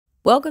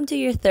Welcome to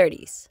your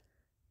 30s.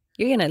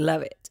 You're going to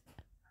love it.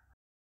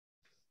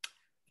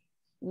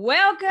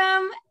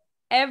 Welcome,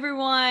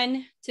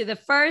 everyone, to the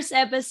first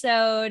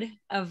episode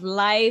of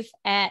Life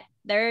at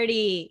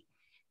 30.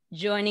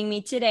 Joining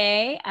me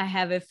today, I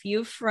have a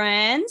few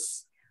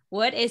friends.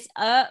 What is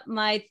up,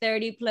 my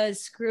 30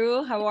 plus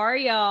crew? How are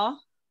y'all?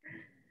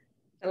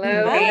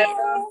 Hello.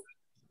 Hi.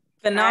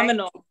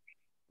 Phenomenal.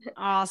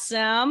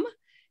 Awesome.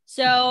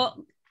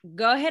 So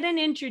go ahead and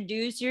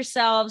introduce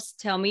yourselves.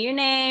 Tell me your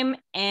name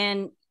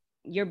and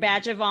your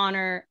badge of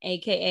honor,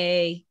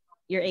 aka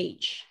your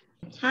age.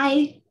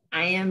 Hi,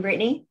 I am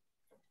Brittany,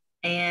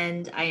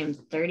 and I am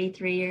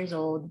 33 years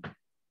old.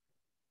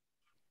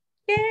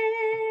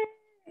 Yay!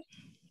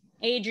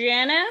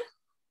 Adriana,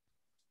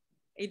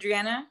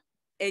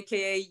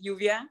 aka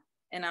Yuvia,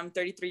 and I'm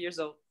 33 years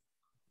old.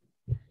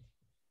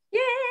 Yay!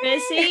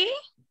 Missy.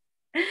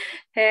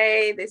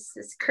 Hey, this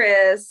is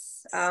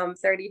Chris.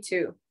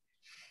 32.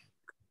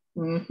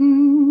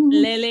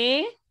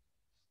 Lily.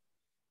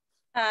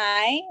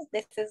 Hi,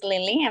 this is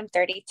Lily. I'm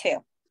 32.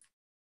 Yay!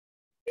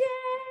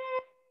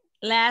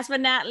 Last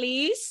but not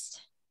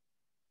least,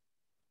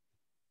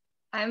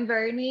 I'm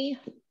Bernie.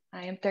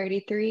 I am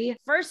 33.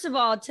 First of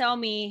all, tell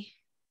me,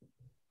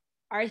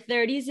 are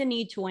 30s the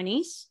new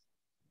 20s?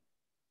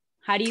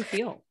 How do you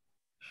feel?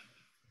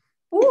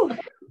 Ooh.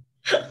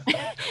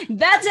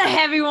 That's a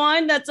heavy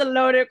one. That's a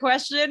loaded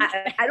question.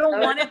 I don't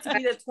want it to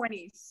be the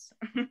 20s.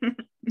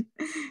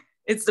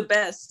 It's the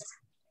best.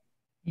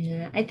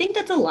 Yeah, I think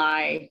that's a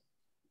lie.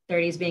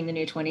 30s being the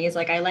new 20s.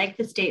 Like, I like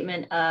the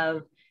statement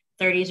of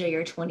 30s are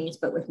your 20s,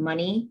 but with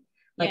money.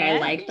 Like, Yeah. I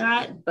like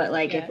that. But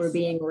like, Yes. if we're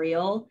being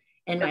real,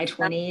 in my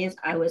 20s,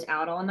 I was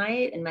out all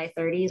night. In my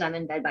 30s, I'm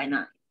in bed by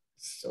 9.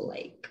 So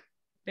like,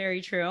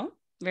 Very true.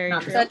 Very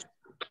Not true. the-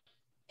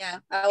 Yeah,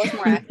 I was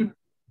more active.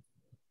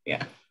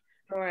 yeah.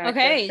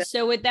 Okay,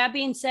 so with that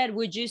being said,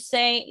 would you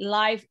say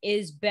life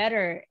is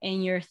better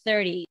in your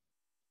 30s?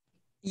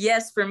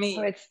 Yes, for me.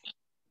 So it's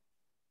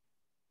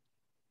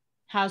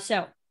How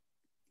so?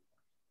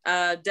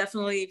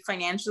 Definitely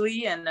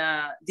financially and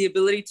the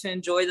ability to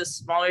enjoy the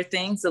smaller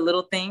things, the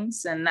little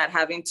things, and not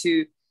having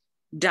to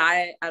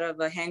die out of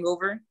a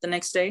hangover the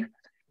next day.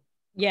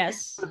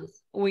 Yes.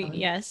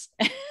 Yes.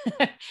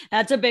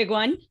 That's a big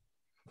one.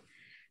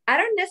 I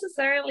don't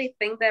necessarily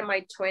think that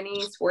my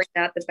 20s were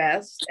not the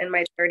best and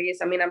my 30s.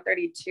 I mean, I'm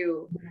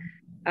 32.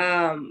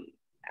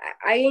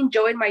 I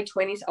enjoyed my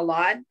 20s a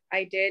lot.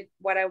 I did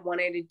what I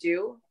wanted to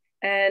do.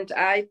 And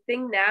I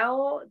think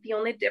now the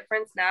only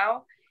difference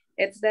now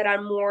it's that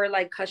I'm more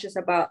like cautious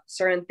about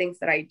certain things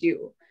that I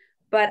do.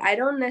 But I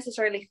don't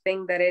necessarily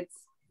think that it's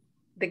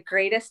the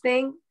greatest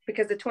thing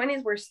because the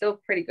 20s were still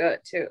pretty good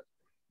too.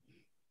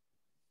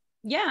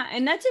 Yeah,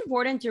 and that's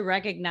important to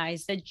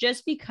recognize that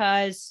just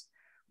because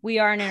we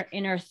are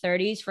in our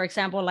 30s, for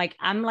example, like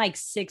I'm like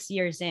 6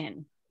 years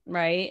in,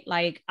 right?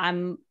 Like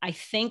I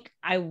think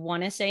I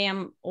want to say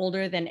I'm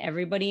older than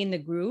everybody in the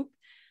group.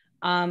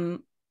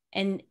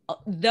 And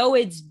though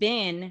it's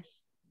been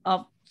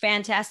a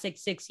fantastic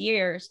 6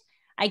 years,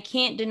 I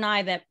can't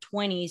deny that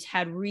 20s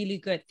had really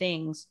good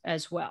things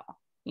as well,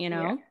 you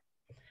know?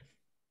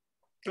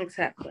 Yeah.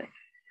 Exactly.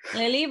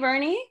 Lily,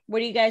 Bernie, what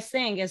do you guys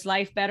think? Is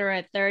life better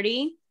at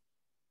 30?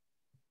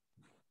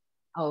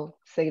 Oh,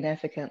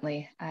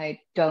 significantly.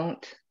 I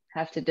don't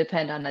have to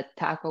depend on a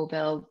Taco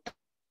Bell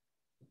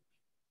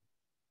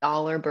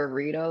dollar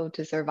burrito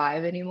to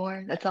survive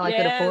anymore. That's all I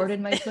could afford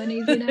in my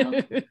 20s, you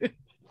know?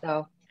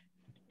 So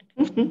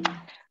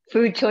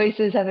food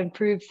choices have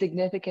improved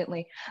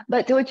significantly.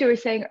 But to what you were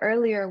saying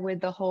earlier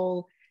with the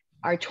whole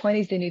our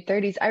 20s to new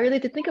 30s, I really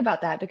did think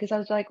about that because I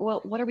was like,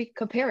 well, what are we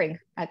comparing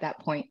at that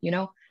point? You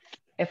know,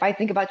 if I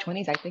think about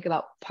 20s, I think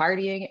about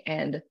partying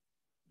and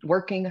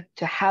working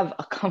to have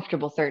a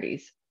comfortable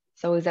 30s.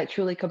 So is that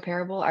truly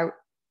comparable?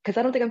 Because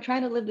I don't think I'm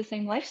trying to live the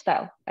same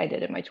lifestyle I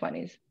did in my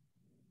 20s.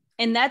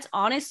 And that's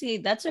honestly,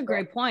 that's a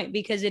great point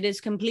because it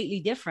is completely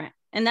different.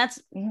 And that's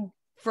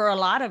for a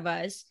lot of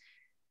us,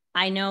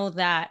 I know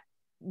that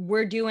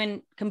we're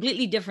doing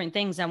completely different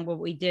things than what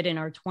we did in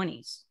our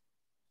 20s,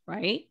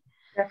 right?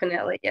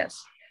 Definitely,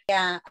 yes.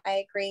 Yeah,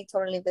 I agree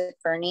totally with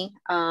Bernie.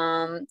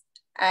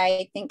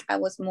 I think I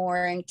was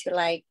more into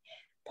like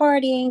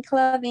partying,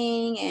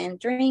 clubbing, and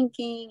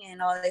drinking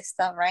and all this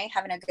stuff, right?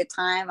 Having a good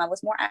time. I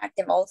was more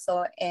active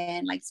also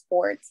in like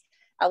sports.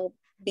 I would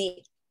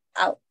be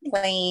out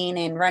playing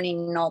and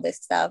running and all this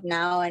stuff.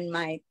 Now in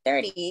my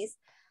 30s,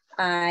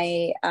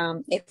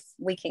 if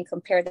we can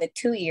compare the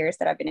 2 years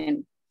that I've been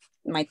in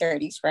my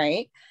 30s,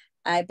 right?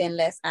 I've been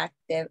less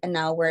active and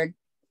now we're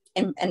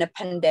in a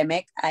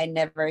pandemic. I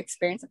never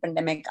experienced a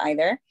pandemic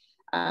either.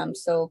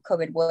 So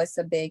COVID was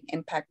a big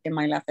impact in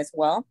my life as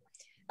well.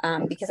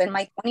 Because in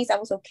my 20s, I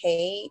was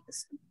okay,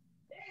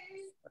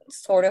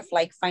 sort of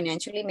like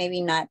financially,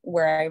 maybe not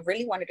where I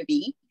really wanted to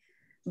be.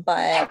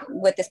 But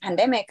with this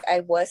pandemic,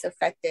 I was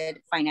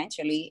affected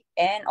financially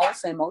and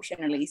also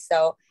emotionally.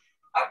 So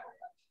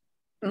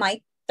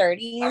my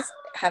 30s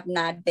have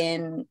not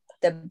been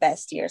the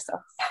best years of,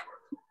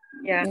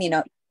 yet.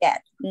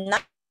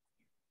 Not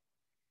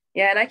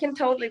Yeah, and I can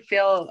totally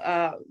feel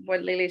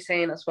what Lily's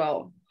saying as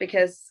well,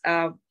 because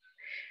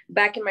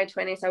back in my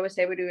 20s, I was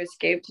able to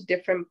escape to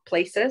different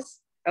places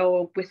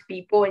with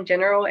people in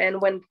general.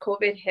 And when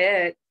COVID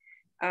hit,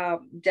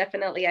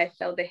 definitely I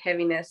felt the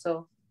heaviness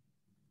of,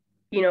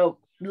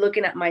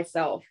 looking at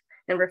myself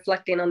and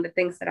reflecting on the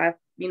things that I've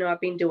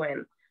been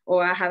doing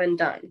or I haven't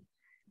done.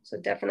 So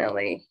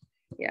definitely,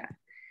 yeah.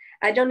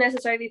 I don't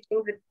necessarily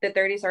think that the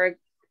 30s are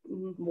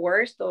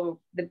worst or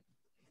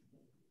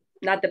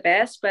not the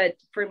best, but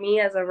for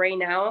me as of right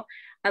now,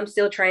 I'm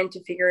still trying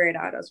to figure it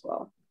out as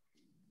well.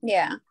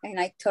 Yeah, and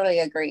I totally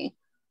agree.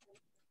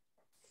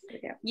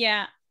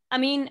 Yeah. I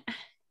mean,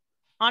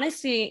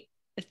 honestly,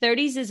 the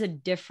 30s is a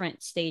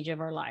different stage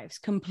of our lives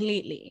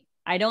completely.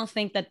 I don't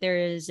think that there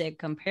is a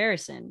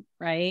comparison,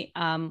 right?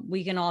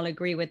 We can all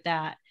agree with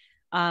that.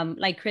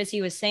 Like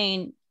Chrissy was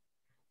saying,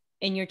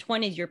 in your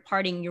 20s, you're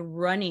partying, you're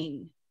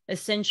running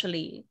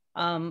essentially,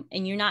 and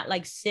you're not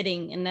like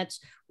sitting. And that's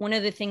one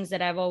of the things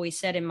that I've always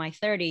said in my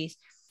 30s.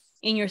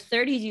 In your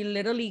 30s, you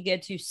literally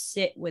get to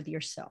sit with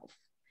yourself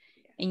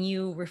and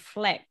you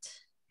reflect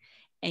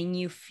and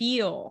you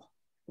feel,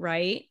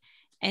 right?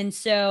 And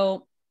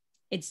so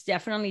it's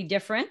definitely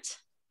different.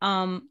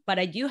 But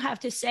I do have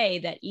to say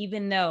that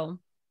even though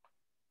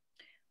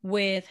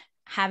with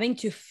having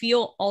to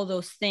feel all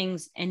those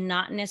things and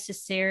not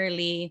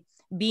necessarily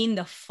being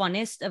the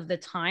funnest of the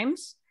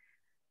times,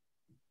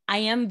 I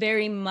am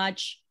very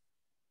much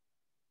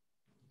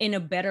in a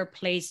better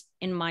place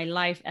in my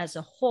life as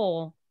a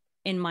whole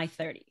in my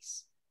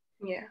 30s.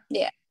 Yeah.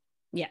 Yeah.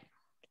 Yeah.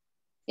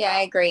 Yeah,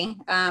 I agree.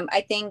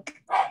 I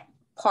think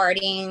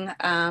partying,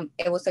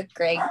 it was a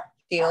great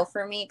deal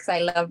for me because I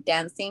love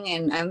dancing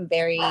and I'm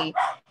very,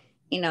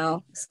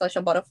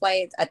 social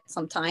butterfly at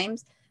some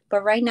times.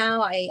 But right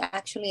now I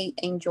actually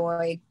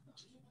enjoy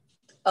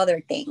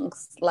other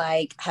things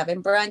like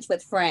having brunch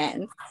with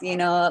friends,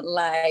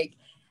 like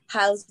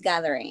house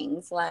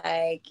gatherings,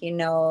 like,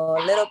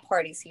 little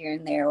parties here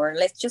and there, or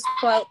let's just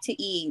go out to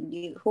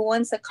eat. Who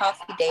wants a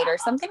coffee date or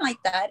something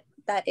like that?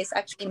 That is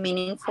actually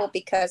meaningful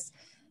because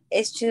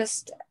it's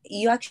just,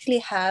 you actually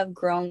have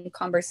grown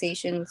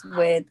conversations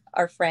with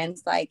our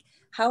friends. Like,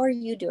 how are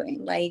you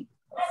doing? Like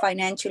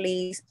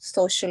financially,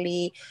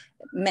 socially,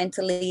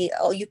 mentally,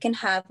 you can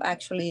have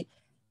actually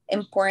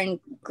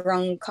important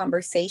grown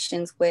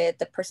conversations with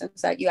the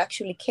persons that you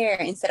actually care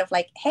instead of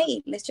like,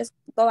 hey, let's just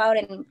go out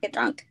and get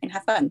drunk and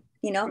have fun.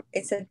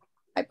 It's a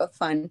type of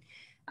fun.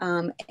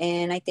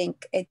 And I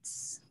think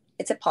it's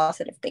a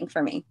positive thing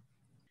for me.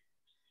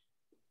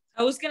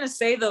 I was going to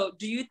say though,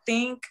 do you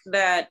think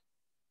that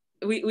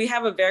we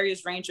have a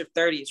various range of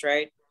 30s,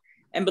 right?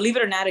 And believe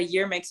it or not, a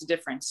year makes a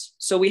difference.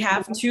 So we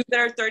have two that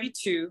are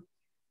 32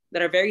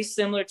 that are very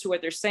similar to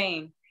what they're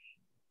saying.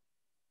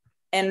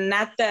 And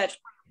not that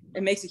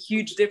it makes a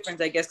huge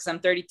difference, I guess, because I'm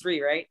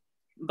 33, right?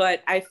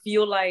 But I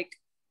feel like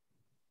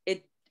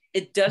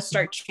it does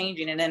start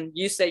changing. And then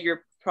you said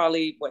you're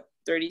probably,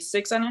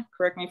 36, Anna?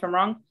 Correct me if I'm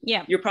wrong.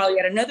 Yeah. You're probably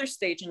at another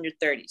stage in your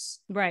 30s.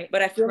 Right.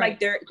 But I feel like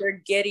they're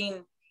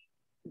getting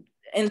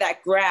in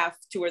that graph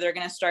to where they're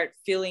going to start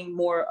feeling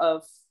more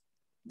of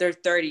their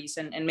 30s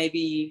and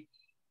maybe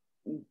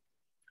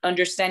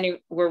understanding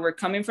where we're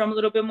coming from a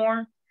little bit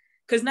more.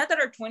 Because not that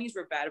our 20s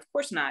were bad. Of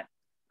course not.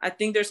 I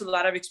think there's a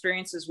lot of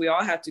experiences we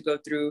all have to go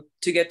through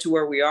to get to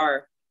where we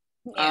are.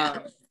 Yeah.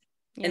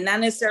 And not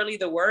necessarily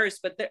the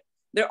worst, but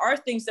there are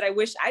things that I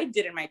wish I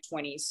did in my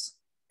 20s,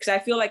 because I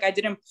feel like I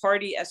didn't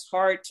party as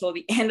hard till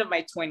the end of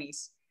my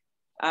 20s.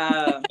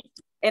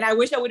 And I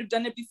wish I would have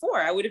done it before.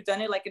 I would have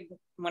done it like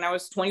when I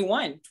was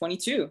 21,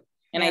 22,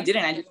 and I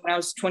didn't. I did when I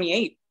was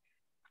 28.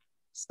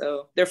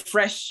 So they're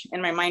fresh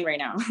in my mind right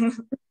now.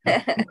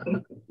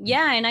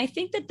 Yeah. And I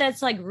think that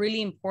that's like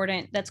really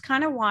important. That's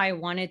kind of why I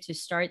wanted to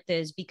start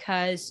this,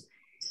 because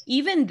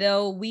even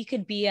though we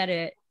could be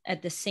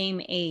at the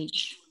same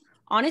age,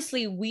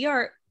 honestly, we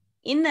are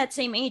in that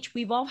same age.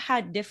 We've all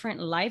had different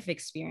life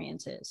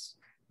experiences,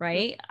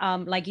 right?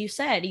 Like you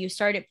said, you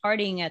started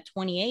partying at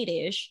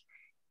 28-ish,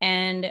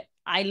 and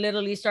I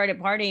literally started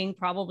partying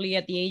probably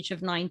at the age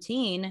of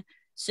 19.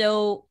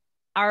 So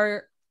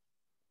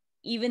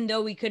even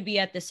though we could be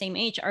at the same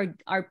age,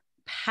 our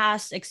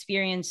past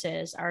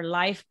experiences, our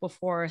life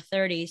before our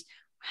 30s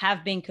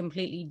have been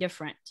completely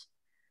different.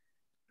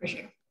 For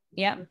sure.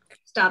 Yeah.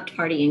 Stopped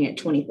partying at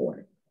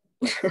 24.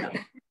 So,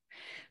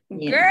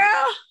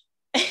 Girl.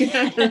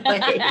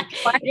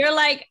 You're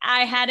like,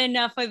 I had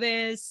enough of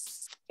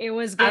this. It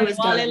was good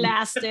while it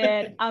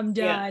lasted. I'm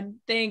done.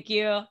 Thank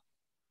you.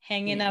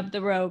 Hanging up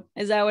the rope.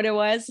 Is that what it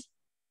was?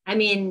 I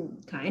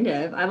mean, kind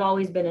of. I've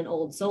always been an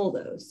old soul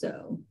though.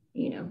 So,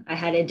 I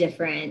had a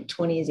different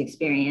 20s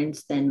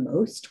experience than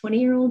most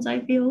 20-year-olds, I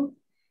feel.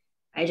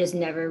 I just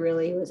never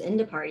really was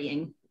into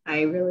partying. I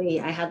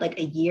had like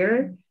a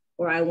year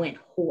where I went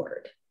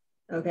hoard.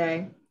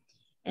 Okay.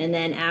 And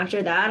then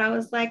after that, I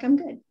was like, I'm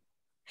good.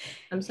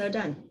 I'm so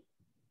done.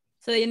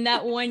 So in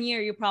that 1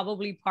 year, you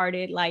probably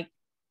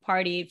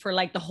partied for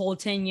like the whole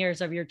 10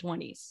 years of your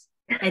 20s.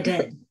 I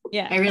did.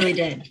 Yeah. I really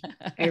did.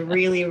 I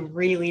really,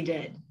 really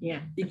did. Yeah.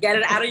 You get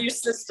it out of your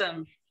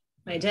system.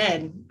 I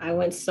did. I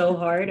went so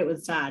hard. It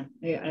was sad.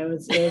 It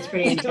was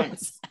pretty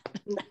intense.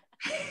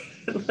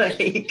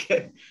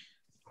 Like,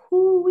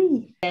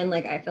 whoo-wee. And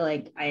like, I feel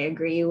like I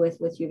agree with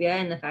Juvia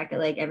and the fact that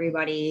like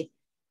everybody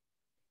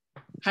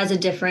has a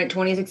different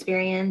 20s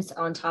experience,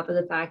 on top of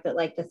the fact that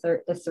like the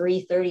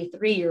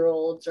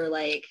 33-year-olds are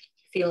like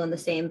feeling the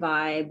same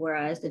vibe,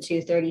 whereas the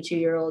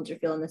 32-year-olds are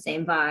feeling the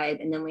same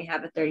vibe. And then we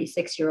have a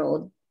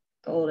 36-year-old,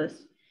 the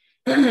oldest,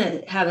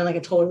 having like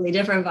a totally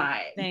different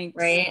vibe. Thanks.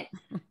 Right.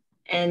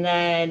 And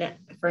then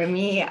for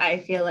me,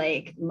 I feel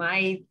like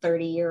my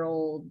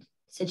 30-year-old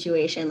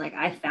situation, like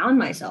I found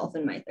myself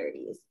in my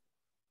 30s.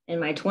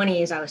 In my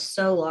 20s, I was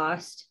so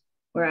lost,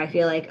 where I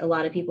feel like a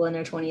lot of people in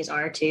their 20s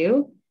are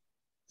too.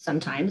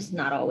 Sometimes,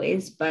 not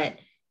always, but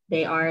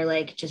they are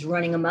like just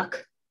running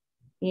amok,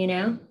 you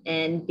know,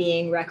 and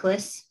being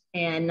reckless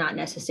and not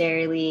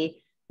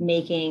necessarily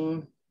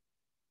making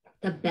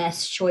the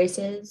best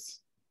choices.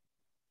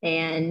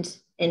 And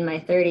in my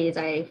 30s,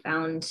 I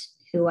found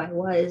who I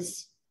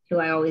was, who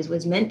I always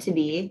was meant to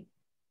be.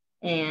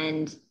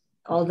 And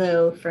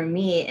although for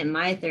me in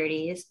my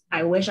 30s,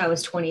 I wish I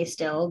was 20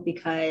 still,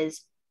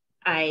 because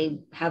I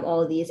have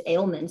all these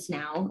ailments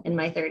now in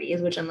my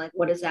 30s, which I'm like,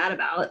 what is that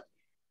about?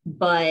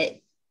 But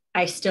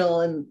I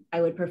still am,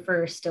 I would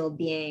prefer still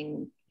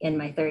being in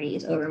my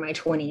 30s over my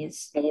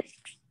 20s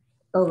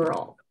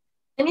overall.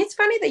 And it's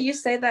funny that you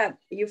say that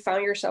you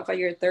found yourself at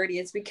your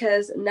 30s,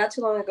 because not too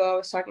long ago I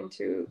was talking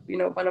to, you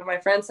know, one of my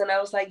friends, and I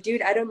was like,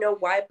 dude, I don't know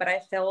why, but I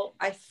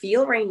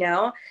feel right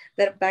now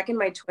that back in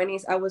my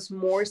 20s I was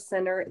more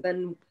centered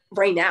than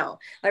right now.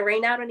 Like right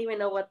now I don't even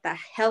know what the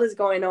hell is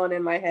going on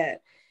in my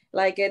head.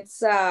 Like it's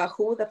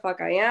who the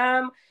fuck I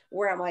am,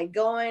 where am I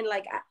going?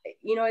 Like,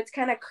 you know, it's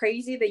kind of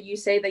crazy that you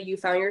say that you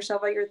found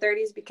yourself at your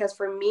 30s, because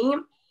for me,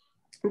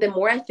 the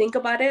more I think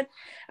about it,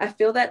 I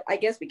feel that, I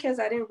guess because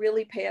I didn't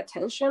really pay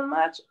attention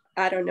much,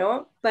 I don't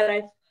know, but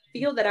I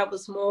feel that I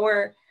was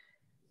more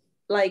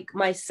like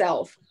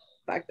myself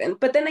back then.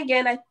 But then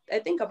again, I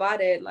think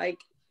about it, like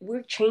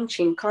we're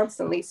changing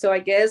constantly. So I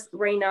guess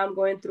right now I'm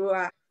going through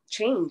a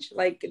change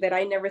like that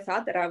I never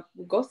thought that I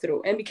would go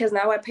through. And because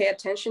now I pay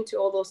attention to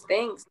all those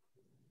things,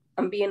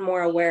 I'm being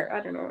more aware.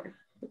 I don't know.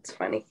 It's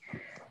funny.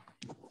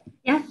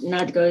 Yeah. And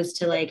that goes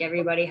to like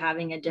everybody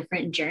having a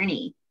different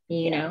journey,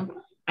 you know?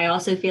 I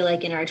also feel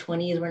like in our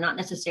 20s, we're not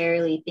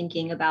necessarily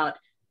thinking about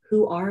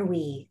who are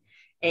we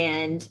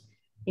and,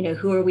 you know,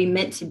 who are we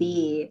meant to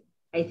be.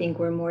 I think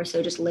we're more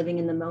so just living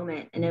in the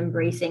moment and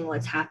embracing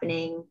what's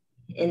happening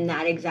in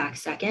that exact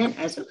second,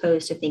 as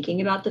opposed to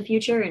thinking about the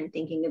future and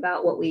thinking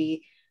about what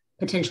we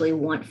potentially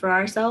want for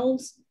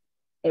ourselves.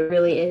 It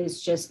really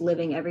is just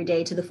living every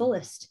day to the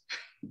fullest.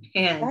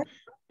 And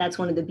that's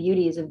one of the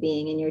beauties of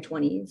being in your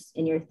 20s.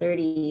 In your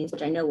 30s,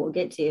 which I know we'll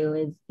get to,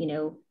 is, you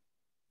know,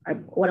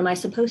 what am I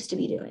supposed to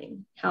be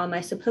doing? How am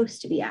I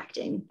supposed to be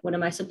acting? What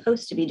am I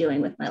supposed to be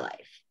doing with my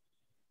life?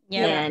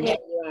 Yeah. And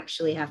you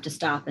actually have to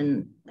stop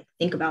and like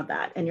think about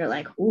that. And you're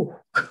like, ooh,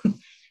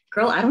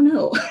 girl, I don't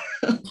know.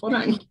 Hold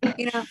on.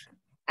 You know,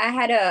 I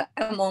had a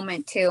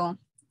moment too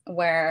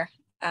where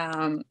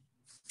I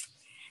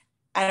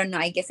don't know,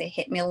 I guess it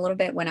hit me a little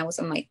bit when I was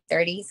in my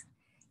 30s,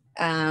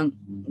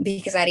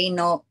 because I didn't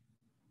know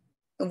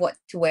what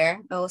to wear.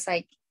 I was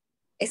like,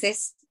 is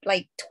this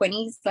like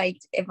 20s? Like,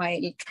 am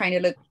I trying to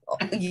look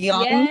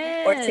young?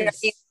 Yes. Or should I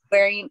be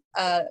wearing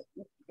a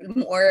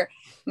more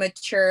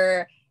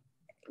mature,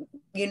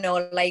 you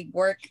know, like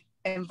work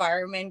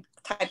environment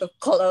type of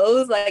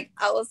clothes? Like,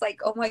 I was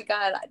like, oh my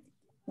God.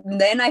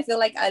 Then I feel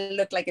like I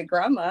look like a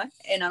grandma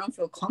and I don't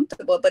feel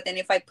comfortable. But then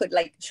if I put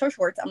like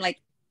shorts, I'm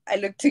like, I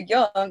look too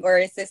young, or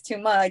is this too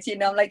much? You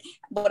know, I'm like,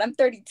 but I'm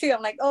 32.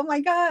 I'm like, oh my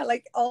God,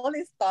 like all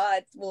these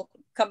thoughts will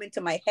come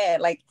into my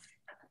head. Like,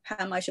 how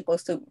am I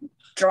supposed to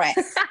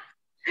dress?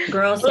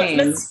 Girls,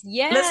 let's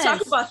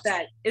talk about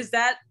that. Is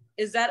that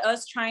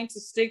us trying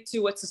to stick to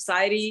what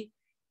society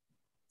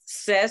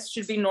says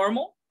should be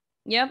normal?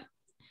 Yep.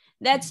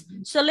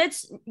 So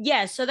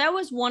that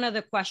was one of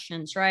the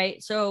questions,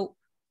 right? So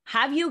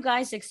have you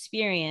guys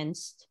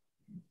experienced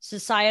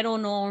societal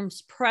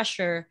norms,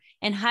 pressure,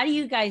 and how do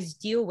you guys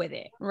deal with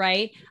it,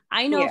 right?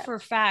 I know for a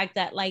fact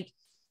that like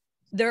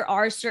there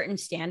are certain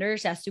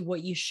standards as to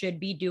what you should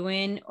be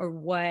doing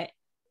or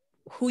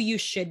who you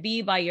should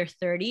be by your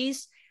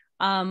 30s.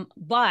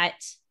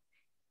 But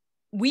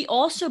we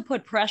also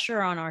put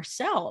pressure on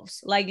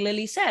ourselves. Like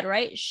Lily said,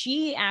 right?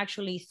 She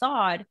actually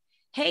thought,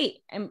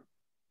 hey, am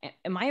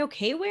I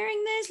okay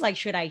wearing this? Like,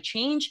 should I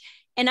change?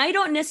 And I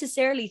don't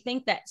necessarily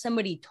think that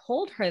somebody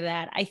told her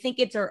that. I think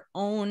it's her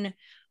own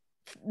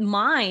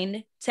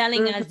mind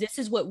telling us this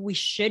is what we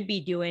should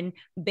be doing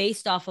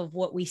based off of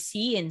what we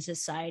see in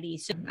society.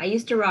 So I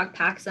used to rock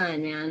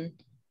PacSun, man.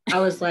 I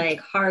was like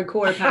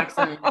hardcore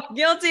PacSun.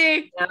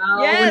 Guilty.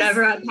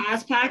 Whenever I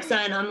pass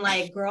PacSun, I'm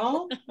like,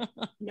 girl,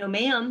 no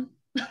ma'am.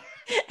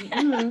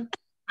 I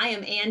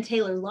am Ann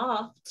Taylor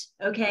Loft.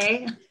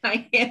 Okay.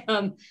 I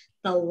am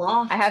the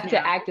Loft. I have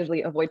to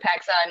actively avoid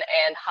PacSun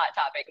and Hot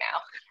Topic now.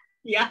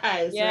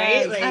 Yes.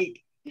 Right?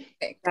 Like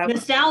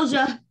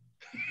nostalgia.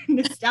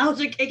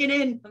 Nostalgia kicking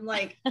in. I'm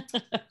like,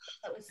 that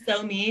was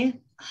so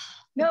me.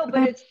 No,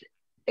 but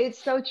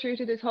it's so true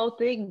to this whole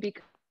thing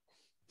because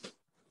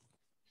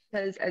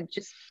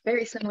just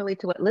very similarly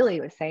to what Lily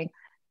was saying,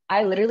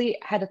 I literally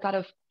had the thought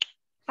of,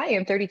 I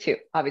am 32,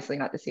 obviously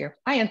not this year.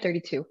 I am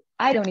 32.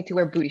 I don't need to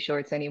wear booty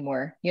shorts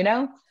anymore, you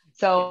know?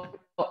 So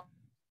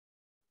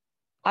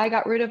I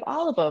got rid of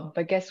all of them,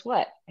 but guess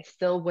what? I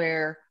still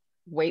wear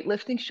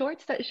weightlifting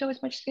shorts that show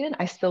as much skin.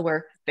 I still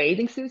wear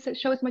bathing suits that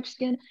show as much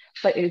skin,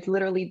 but it is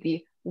literally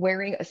the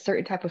wearing a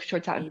certain type of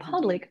shorts out in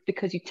public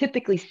because you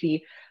typically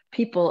see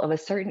people of a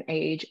certain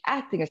age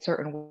acting a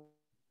certain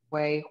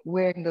way,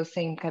 wearing those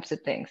same types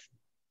of things.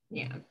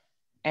 Yeah.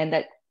 And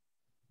that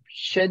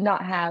should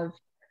not have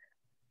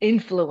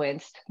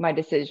influenced my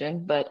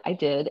decision, but I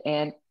did.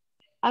 And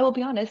I will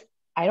be honest,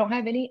 I don't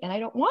have any and I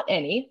don't want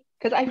any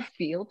because I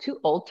feel too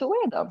old to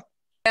wear them.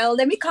 Well,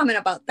 let me comment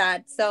about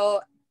that.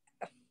 So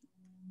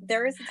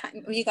there is a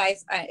time, you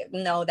guys, I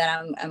know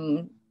that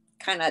I'm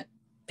kind of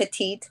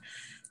petite.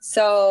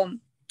 So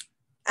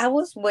I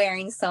was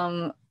wearing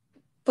some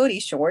booty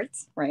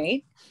shorts,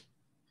 right?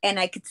 And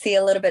I could see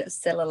a little bit of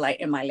cellulite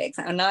in my legs.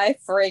 And I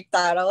freaked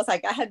out. I was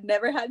like, I had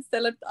never had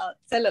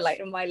cellulite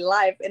in my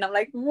life. And I'm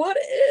like, what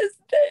is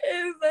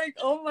this? Like,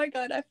 oh my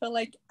God, I feel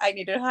like I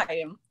need to hide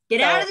him.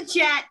 Get out of the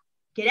chat.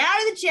 Get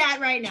out of the chat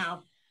right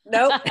now.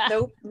 Nope,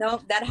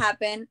 that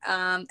happened.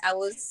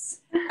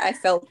 I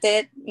felt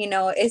it, you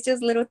know, it's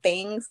just little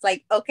things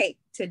like, okay,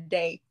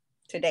 today,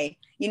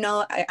 you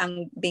know,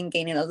 I'm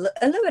gaining a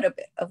little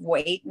bit of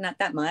weight, not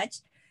that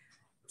much.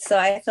 So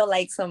I felt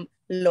like some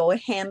low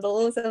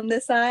handles on the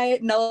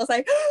side. And I was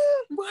like,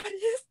 oh, what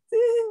is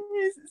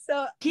this?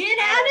 So get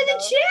out of the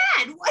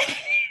chat.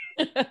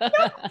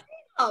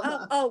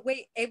 What?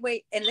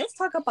 Wait. And let's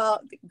talk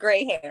about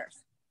gray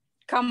hairs.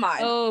 Come on.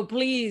 Oh,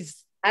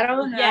 please. I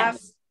don't have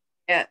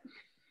yet.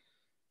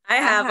 I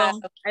have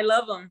them. I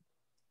love them.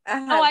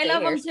 I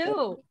love them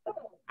too.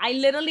 I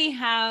literally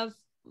have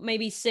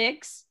maybe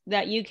 6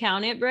 that you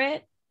counted,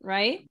 Britt,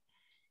 right?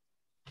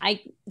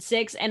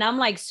 6, and I'm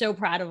like so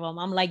proud of them.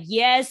 I'm like,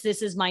 yes,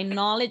 this is my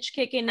knowledge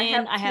kicking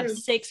in. I have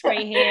 6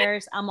 gray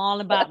hairs. I'm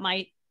all about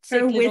my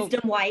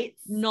wisdom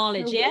whites.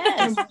 Knowledge.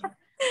 Yes.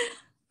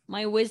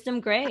 My wisdom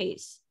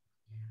grays.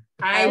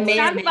 I may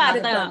talk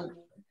about them.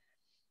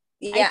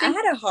 Yeah, I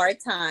had a hard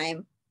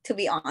time, to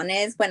be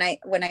honest. When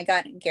I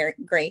got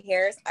gray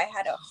hairs, I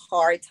had a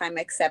hard time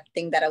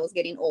accepting that I was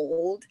getting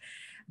old.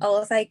 I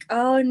was like,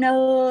 oh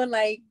no,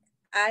 like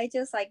I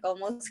just like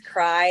almost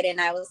cried, and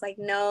I was like,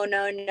 no,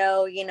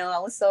 you know, I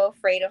was so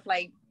afraid of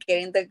like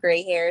getting the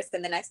gray hairs.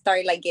 And then I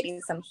started like getting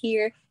some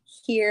here,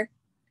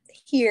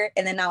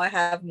 and then now I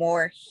have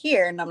more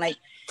here, and I'm like,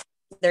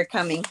 they're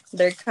coming.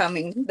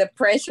 The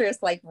pressure is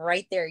like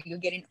right there. You're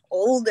getting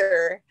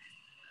older.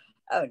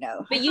 Oh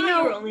no. But you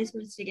know, you're only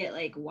supposed to get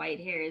like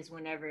white hairs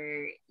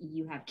whenever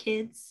you have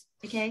kids,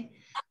 okay?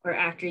 Or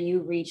after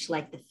you reach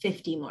like the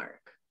 50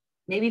 mark,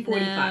 maybe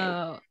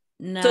 45.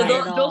 No, so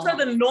those are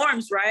the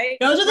norms, right?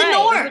 Those are the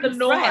norms. Those are the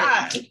norms.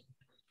 Right.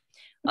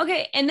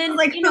 Okay, and then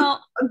like, you know,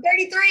 I'm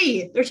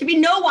 33. There should be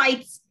no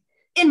whites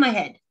in my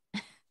head.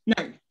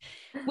 None.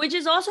 Which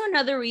is also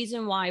another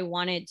reason why I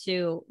wanted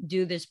to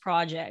do this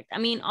project. I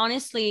mean,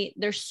 honestly,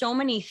 there's so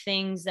many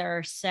things that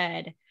are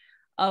said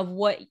of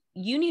what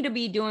you need to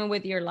be doing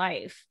with your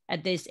life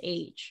at this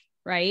age,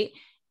 right?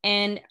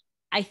 And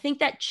I think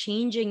that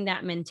changing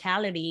that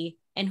mentality,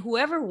 and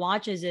whoever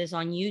watches this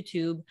on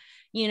YouTube,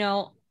 you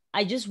know,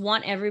 I just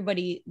want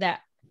everybody that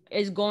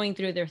is going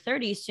through their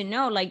 30s to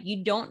know, like,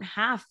 you don't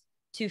have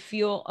to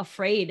feel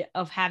afraid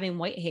of having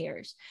white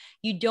hairs.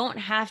 You don't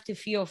have to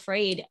feel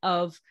afraid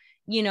of,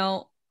 you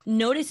know,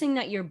 noticing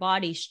that your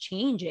body's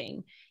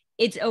changing.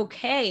 It's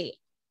okay.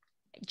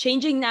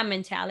 Changing that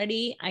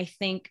mentality, I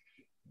think,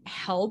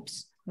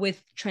 helps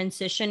with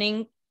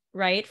transitioning,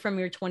 right, from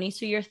your 20s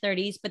to your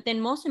 30s. But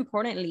then most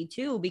importantly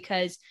too,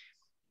 because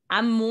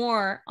I'm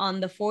more on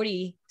the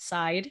 40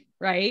 side,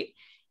 right?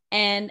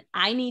 And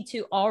I need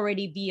to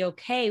already be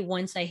okay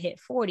once I hit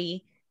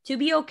 40 to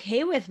be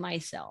okay with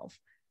myself,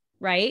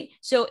 right?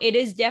 So it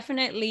is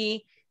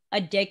definitely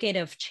a decade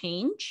of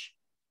change,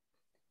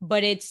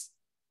 but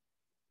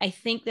I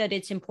think that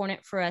it's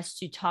important for us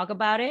to talk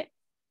about it,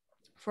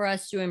 for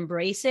us to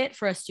embrace it,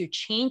 for us to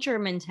change our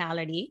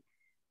mentality,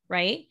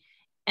 right?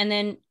 And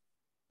then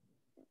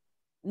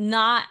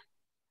not,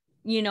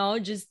 you know,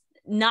 just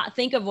not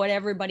think of what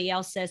everybody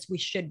else says we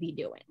should be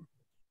doing.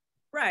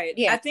 Right.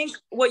 Yeah. I think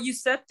what you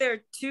said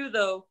there too,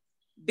 though,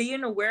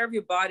 being aware of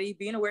your body,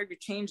 being aware of your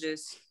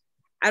changes.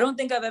 I don't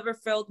think I've ever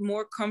felt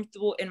more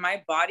comfortable in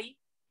my body,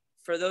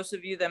 for those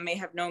of you that may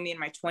have known me in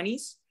my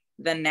 20s,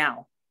 than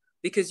now,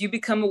 because you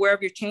become aware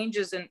of your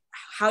changes and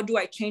how do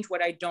I change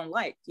what I don't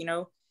like? You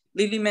know,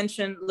 Lily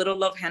mentioned little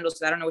love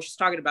handles. I don't know what she's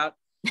talking about,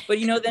 but,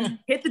 you know, then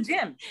hit the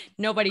gym.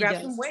 Nobody grab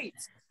does. some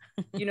weights.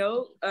 You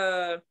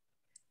know,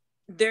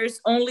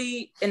 there's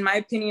only, in my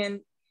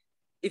opinion,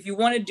 if you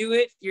want to do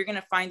it, you're going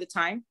to find the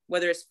time,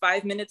 whether it's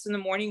 5 minutes in the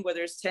morning,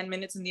 whether it's 10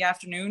 minutes in the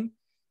afternoon,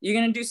 you're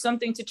going to do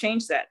something to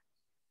change that.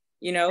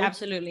 you know?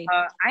 Absolutely.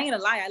 I ain't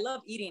gonna lie, I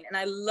love eating and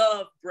I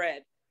love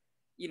bread,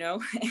 you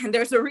know? And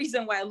there's a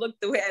reason why I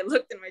looked the way I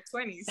looked in my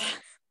 20s.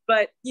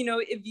 But, you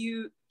know, if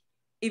you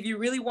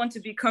really want to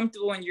be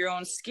comfortable in your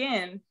own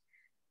skin,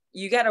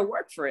 you got to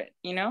work for it,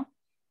 you know?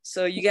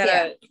 So you got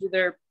to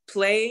either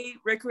play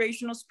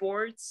recreational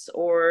sports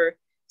or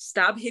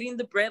stop hitting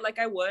the bread like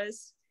I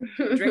was,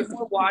 drink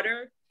more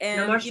water.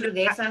 And No more you know,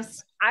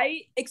 hamburguesas.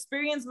 I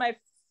experienced my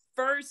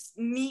first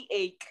knee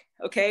ache,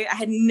 okay? I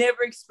had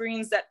never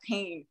experienced that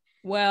pain.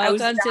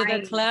 Welcome to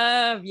the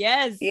club.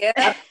 Yes.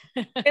 Yeah.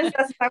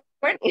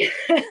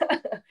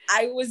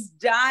 I was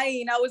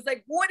dying. I was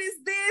like, what is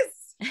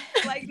this?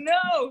 Like,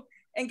 no.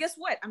 And guess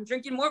what? I'm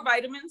drinking more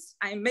vitamins.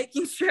 I'm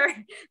making sure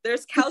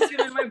there's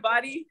calcium in my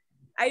body.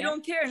 I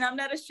don't care. And I'm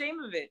not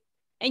ashamed of it.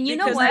 And you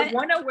know what? I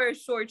want to wear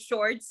short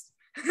shorts,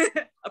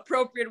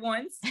 appropriate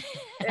ones.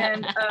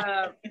 And,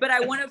 but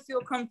I want to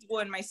feel comfortable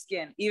in my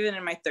skin, even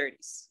in my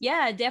 30s.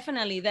 Yeah,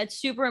 definitely. That's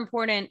super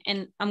important.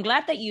 And I'm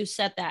glad that you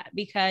said that,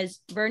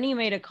 because Bernie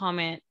made a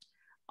comment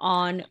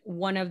on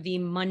one of the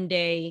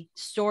Monday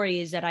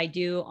stories that I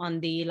do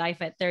on the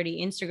Life at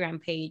 30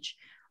 Instagram page.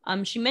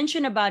 She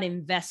mentioned about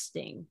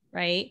investing,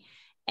 right?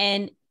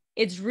 And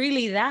it's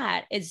really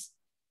that.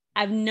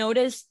 I've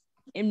noticed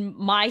in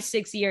my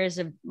 6 years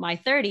of my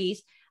 30s,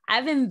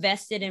 I've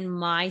invested in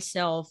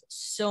myself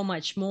so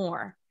much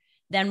more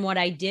than what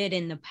I did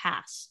in the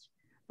past,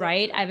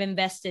 right? I've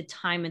invested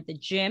time at the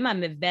gym.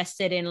 I'm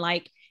invested in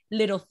like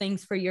little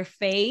things for your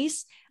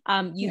face.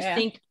 You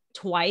think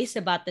twice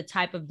about the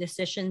type of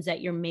decisions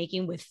that you're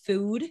making with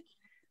food,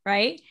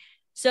 right?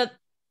 So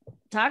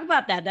talk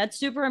about that. That's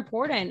super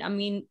important. I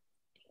mean,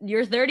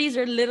 your 30s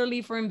are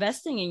literally for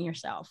investing in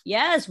yourself.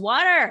 Yes,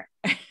 water.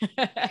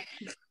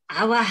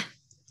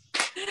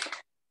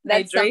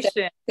 That's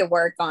something to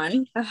work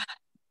on.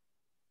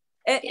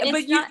 But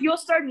you'll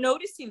start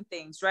noticing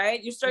things,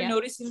 right? You start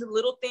noticing the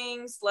little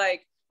things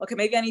like, okay,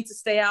 maybe I need to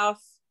stay off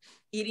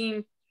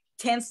eating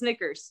 10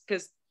 Snickers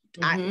because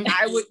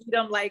I would eat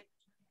them like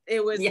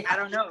it was, I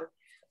don't know,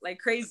 like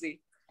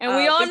crazy. And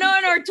we all know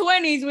in our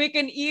 20s, we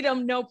can eat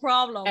them no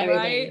problem,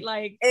 right?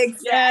 Like,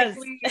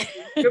 exactly. Yes.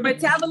 Your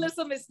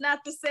metabolism is not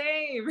the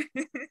same.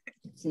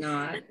 It's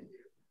not.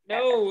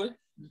 No.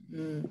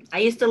 I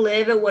used to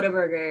live at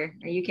Whataburger.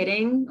 Are you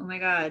kidding? Oh my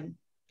God.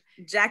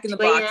 Jack in the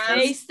Box.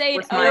 They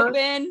stayed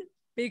open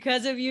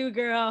because of you,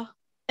 girl.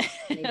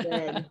 They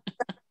did.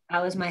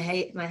 That was my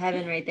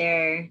heaven right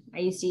there. I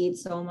used to eat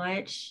so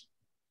much.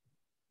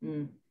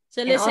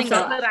 So listen,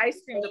 chocolate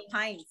ice cream, the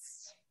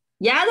pints.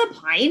 Yeah, the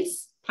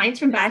pints. Pints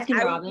from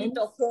Baskin Robbins. I would eat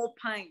the whole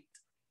pint.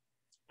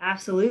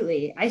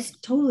 Absolutely. I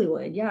totally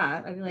would.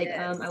 Yeah. I'd be like,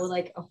 I would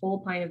like a whole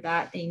pint of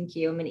that. Thank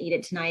you. I'm going to eat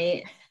it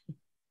tonight.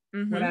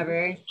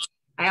 Whatever.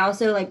 I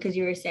also like, because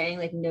you were saying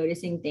like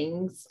noticing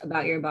things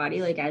about your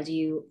body, like as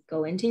you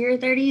go into your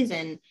 30s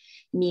and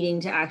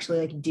needing to actually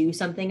like do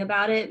something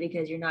about it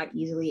because you're not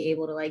easily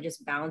able to like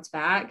just bounce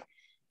back.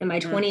 In my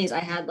 20s, I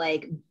had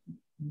like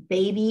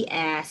baby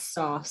ass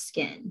soft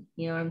skin.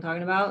 You know what I'm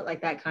talking about?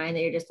 Like that kind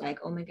that you're just like,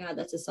 oh my God,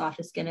 that's the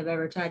softest skin I've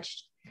ever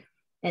touched.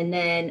 And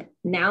then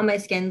now my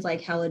skin's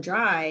like hella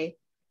dry.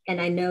 And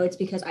I know it's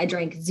because I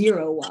drank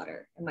 0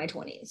 water in my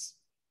 20s.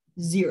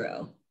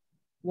 0.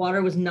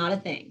 Water was not a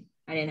thing.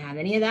 I didn't have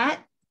any of that.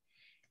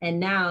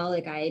 And now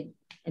like I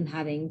am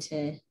having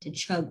to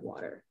chug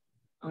water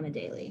on a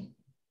daily.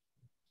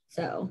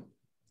 So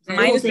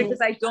mine is because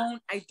I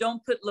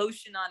don't put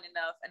lotion on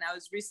enough. And I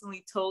was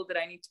recently told that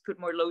I need to put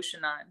more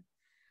lotion on.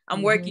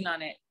 I'm working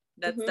on it.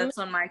 That's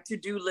on my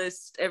to-do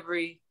list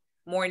every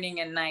morning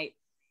and night.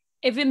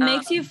 If it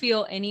makes you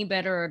feel any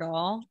better at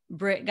all,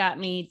 Britt got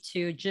me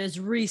to just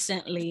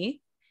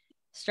recently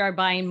start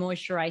buying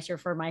moisturizer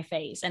for my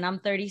face, and I'm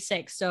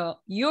 36, so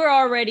you're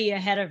already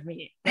ahead of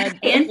me. And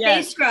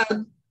face scrub.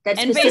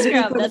 And face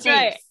scrub. That's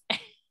right.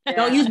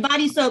 Don't use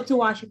body soap to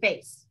wash your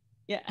face.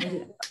 Yeah.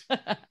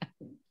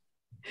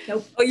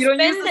 Nope. Oh, you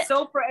don't use the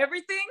soap for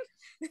everything?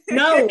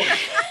 No.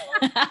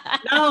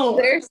 No.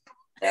 There's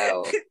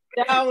no.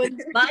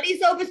 Body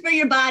soap is for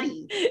your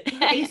body.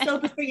 Face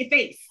soap is for your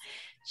face.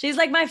 She's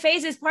like, my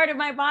face is part of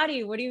my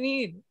body. What do you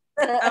mean?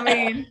 I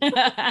mean,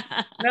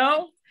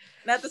 no,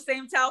 not the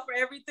same towel for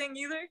everything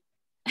either.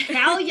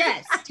 Towel,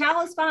 yes.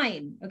 Towel is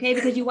fine. Okay,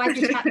 because you wipe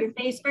your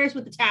face first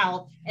with the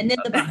towel, and then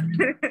the body.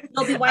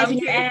 You'll be wiping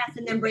your ass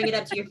and then bring it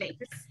up to your face.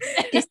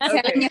 He's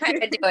telling you how to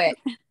do it.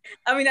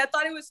 I mean, I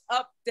thought it was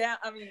up, down.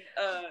 I mean,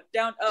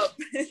 down, up.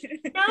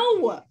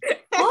 No.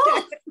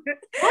 Oh.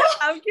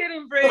 I'm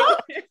kidding, Britt.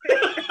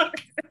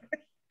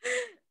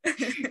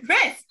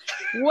 Chris.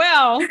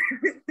 Well,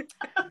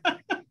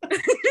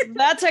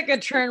 that took a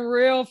turn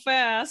real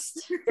fast.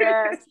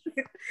 Yes.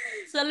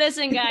 So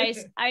listen,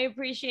 guys, I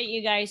appreciate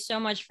you guys so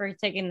much for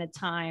taking the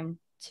time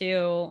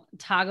to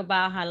talk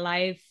about how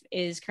life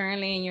is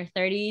currently in your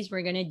 30s.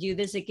 We're going to do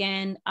this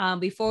again.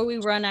 Before we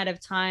run out of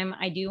time,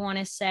 I do want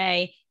to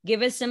say,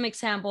 give us some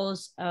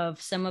examples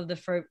of some of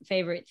the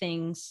favorite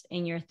things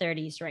in your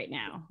 30s right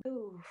now.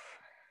 Ooh.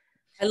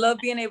 I love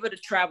being able to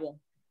travel.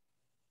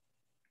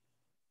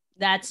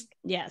 That's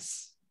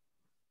yes.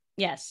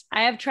 Yes.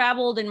 I have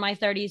traveled in my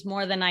 30s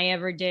more than I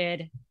ever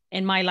did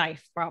in my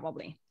life,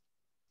 probably.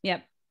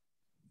 Yep.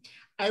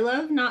 I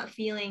love not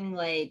feeling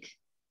like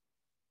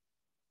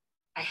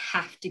I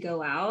have to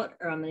go out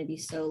or I'm going to be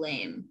so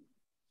lame.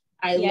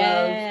 I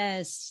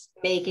love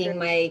making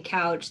my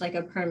couch like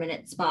a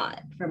permanent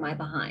spot for my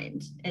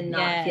behind and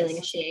not feeling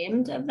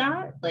ashamed of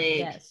that.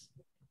 Like,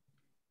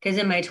 because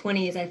in my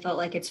 20s, I felt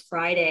like it's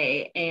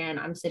Friday and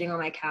I'm sitting on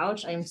my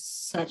couch. I'm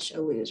such a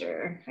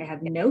loser. I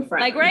have no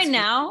friends. Like right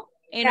now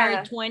in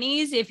our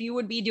 20s, if you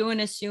would be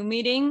doing a Zoom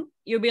meeting,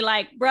 you'd be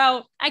like,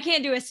 bro, I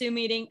can't do a Zoom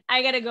meeting.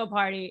 I got to go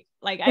party.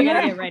 Like, I got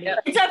to get ready.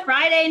 It's a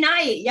Friday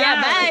night.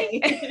 Yeah,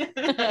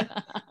 bye.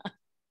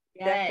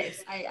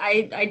 Yes,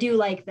 I do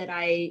like that.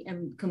 I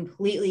am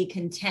completely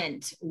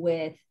content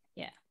with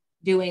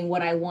doing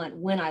what I want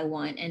when I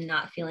want and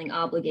not feeling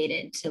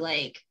obligated to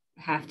like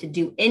have to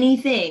do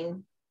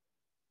anything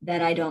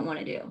that I don't want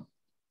to do.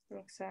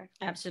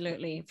 Exactly.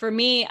 Absolutely. For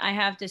me, I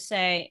have to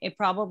say it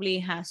probably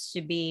has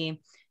to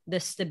be the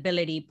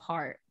stability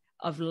part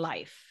of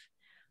life.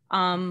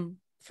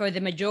 For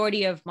the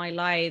majority of my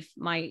life,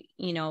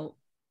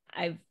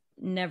 I've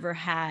never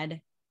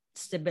had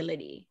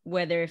stability,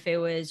 whether if it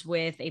was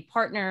with a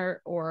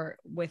partner or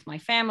with my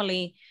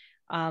family,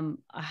 a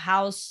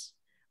house,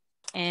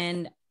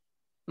 and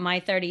my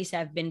 30s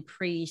have been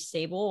pretty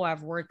stable.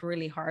 I've worked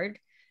really hard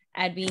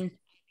at being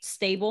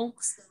stable.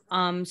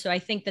 So I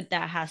think that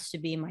has to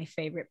be my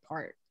favorite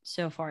part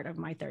so far of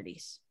my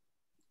 30s.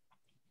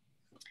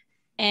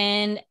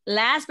 And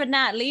last but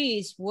not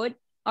least, what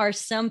are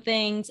some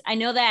things, I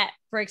know that,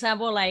 for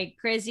example, like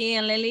Chrissy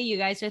and Lily, you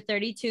guys are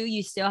 32,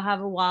 you still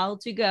have a while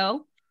to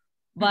go,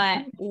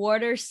 but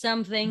what are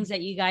some things that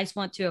you guys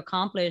want to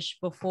accomplish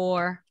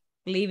before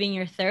leaving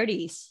your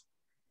 30s?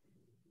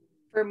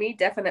 For me,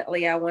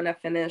 definitely, I want to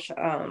finish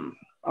RN.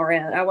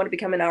 I want to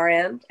become an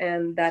RN,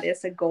 and that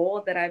is a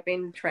goal that I've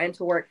been trying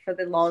to work for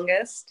the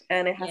longest,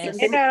 and it hasn't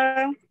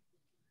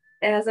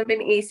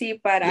been easy,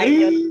 but I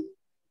know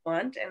I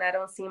want, and I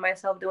don't see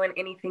myself doing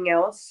anything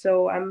else.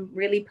 So I'm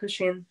really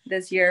pushing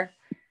this year.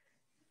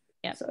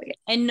 Yeah.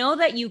 And know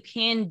that you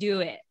can do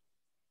it.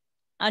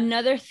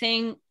 Another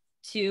thing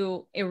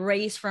to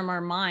erase from our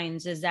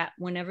minds is that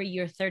whenever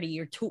you're 30,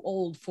 you're too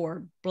old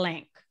for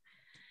blank.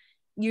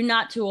 You're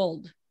not too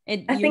old.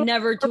 You're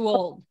never too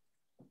old.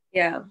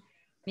 Yeah.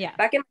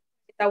 Back in,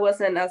 I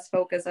wasn't as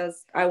focused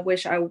as I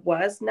wish I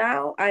was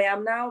now. I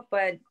am now,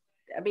 but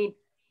I mean,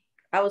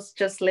 I was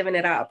just living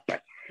it up.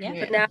 But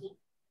now it's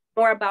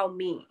more about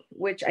me,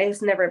 which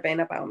has never been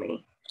about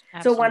me.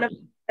 Absolutely. So one of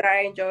that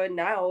I enjoy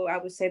now, I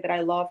would say that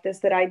I love this,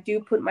 that I do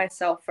put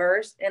myself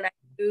first and I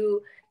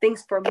do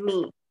things for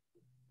me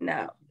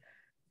now.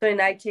 So,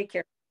 and I take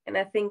care. And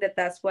I think that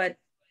that's what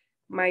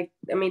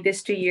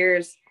these 2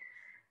 years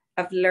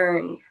I've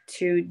learned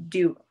to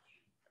do,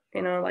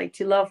 like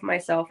to love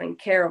myself and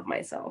care of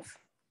myself.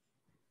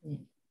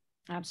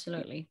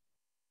 Absolutely.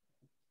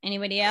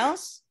 Anybody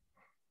else?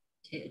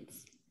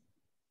 Kids.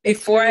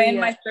 Before I end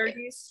my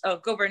 30s. Oh,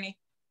 go Bernie.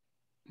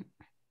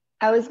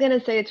 I was going to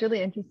say it's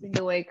really interesting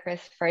the way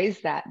Chris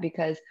phrased that,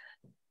 because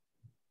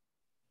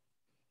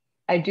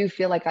I do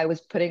feel like I was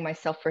putting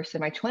myself first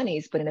in my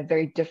 20s, but in a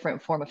very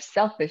different form of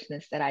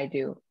selfishness that I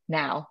do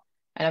now.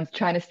 And I'm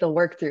trying to still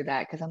work through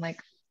that, because I'm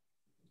like,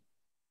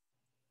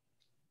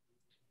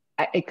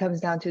 it comes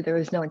down to there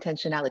was no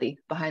intentionality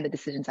behind the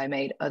decisions I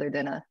made other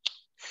than a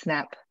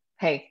snap.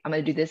 Hey, I'm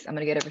going to do this. I'm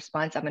going to get a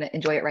response. I'm going to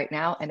enjoy it right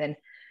now. And then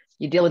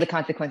you deal with the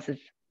consequences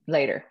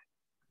later.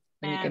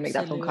 And you can make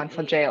that phone call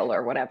from jail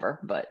or whatever,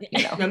 but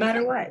no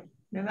matter what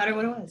it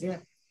was.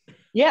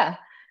 Yeah.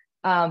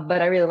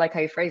 But I really like how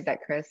you phrased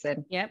that, Chris,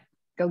 and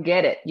go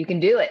get it. You can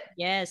do it.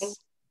 Yes.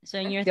 So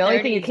in your 30s, the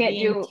only thing you can't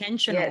do,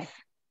 intentional. Yes,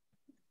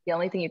 the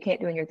only thing you can't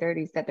do in your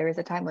 30s that there is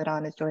a time limit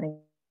on is joining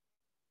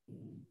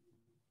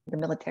the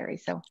military.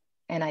 So,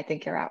 and I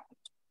think you're out.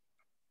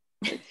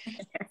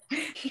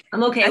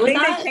 I'm okay with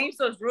that. I think they changed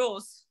those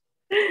rules.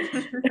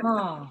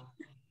 Oh.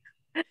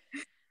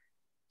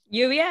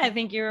 I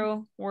think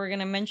we're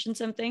gonna mention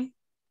something.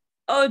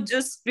 Oh,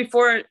 just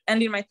before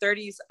ending my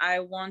 30s, I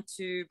want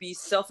to be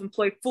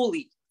self-employed,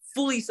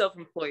 fully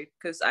self-employed,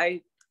 because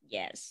I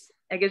guess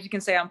you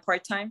can say I'm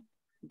part-time,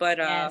 but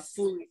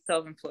fully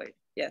self-employed.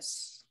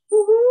 Yes.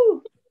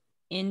 Woo-hoo.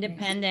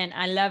 Independent.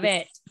 I love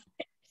it.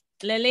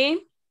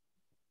 Lily?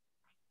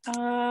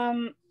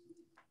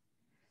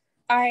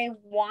 I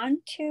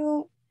want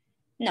to,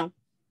 no,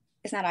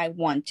 it's not I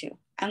want to.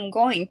 I'm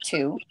going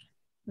to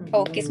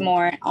focus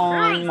more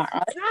on my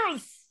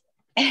art.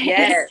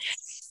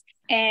 Yes.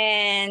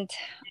 And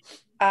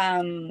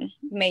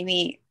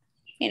maybe,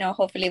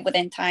 hopefully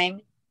within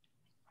time,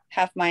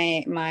 have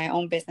my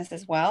own business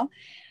as well.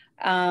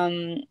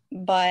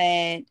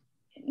 But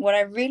what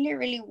I really,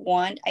 really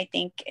want, I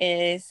think,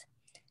 is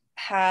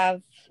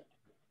have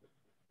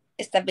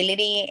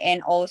stability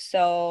and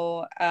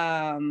also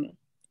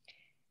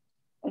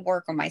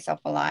work on myself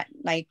a lot.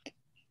 Like,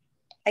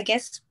 I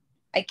guess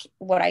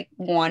what I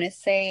want to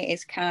say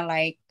is kind of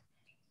like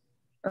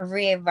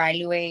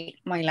reevaluate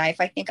my life.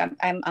 I think I'm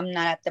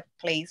not at the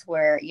place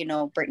where,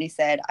 Brittany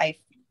said,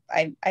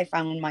 I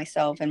found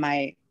myself in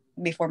my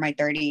before my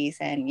 30s,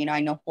 and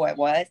I know who I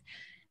was.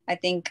 I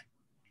think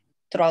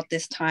throughout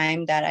this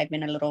time that I've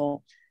been a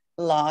little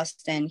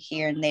lost and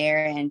here and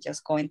there, and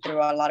just going through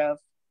a lot of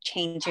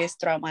changes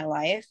throughout my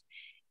life,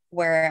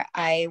 where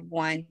I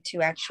want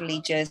to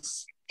actually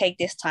just take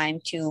this time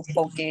to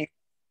focus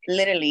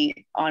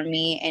literally on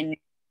me and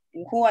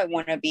who I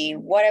want to be,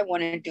 what I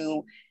want to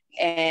do,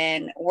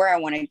 and where I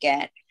want to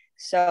get.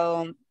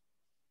 So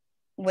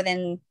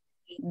within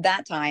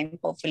that time,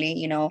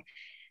 hopefully,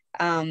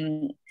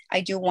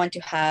 I do want to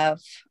have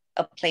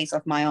a place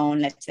of my own,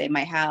 let's say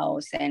my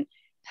house, and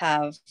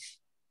have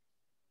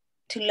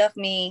to love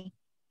me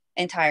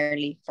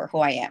entirely for who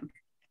I am,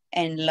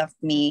 and love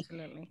me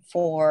Absolutely.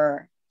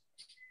 for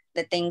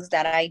the things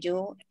that I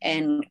do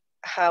and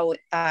how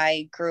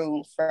I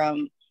grew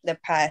from the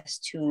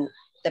past to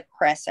the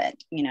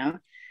present.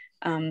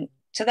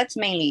 So that's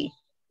mainly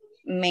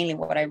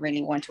what I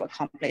really want to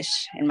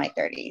accomplish in my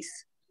 30s.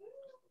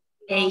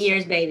 8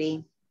 years,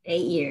 baby.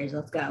 8 years.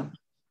 Let's go.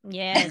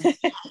 Yes.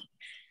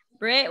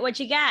 Britt, what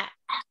you got?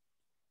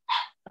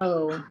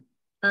 Oh,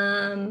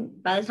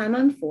 by the time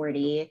I'm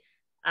 40,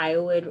 I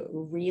would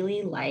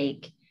really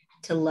like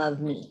to love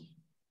me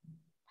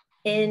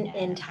in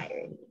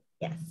entirety.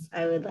 Yes,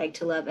 I would like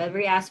to love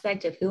every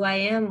aspect of who I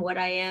am, what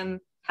I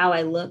am, how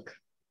I look,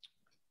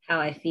 how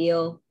I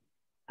feel.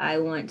 I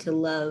want to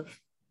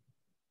love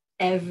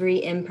every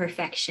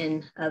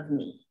imperfection of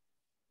me.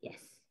 Yes.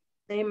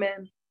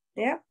 Amen.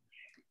 Yeah.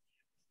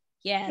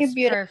 Yes. You're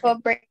beautiful,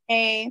 Perfect.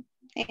 Brittany,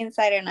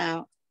 inside and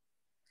out.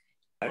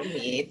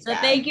 So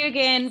thank you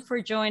again for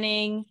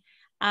joining.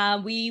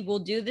 We will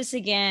do this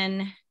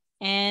again.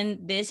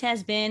 And this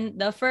has been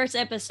the first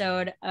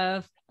episode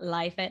of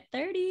Life at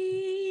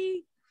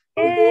 30.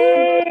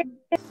 Yay.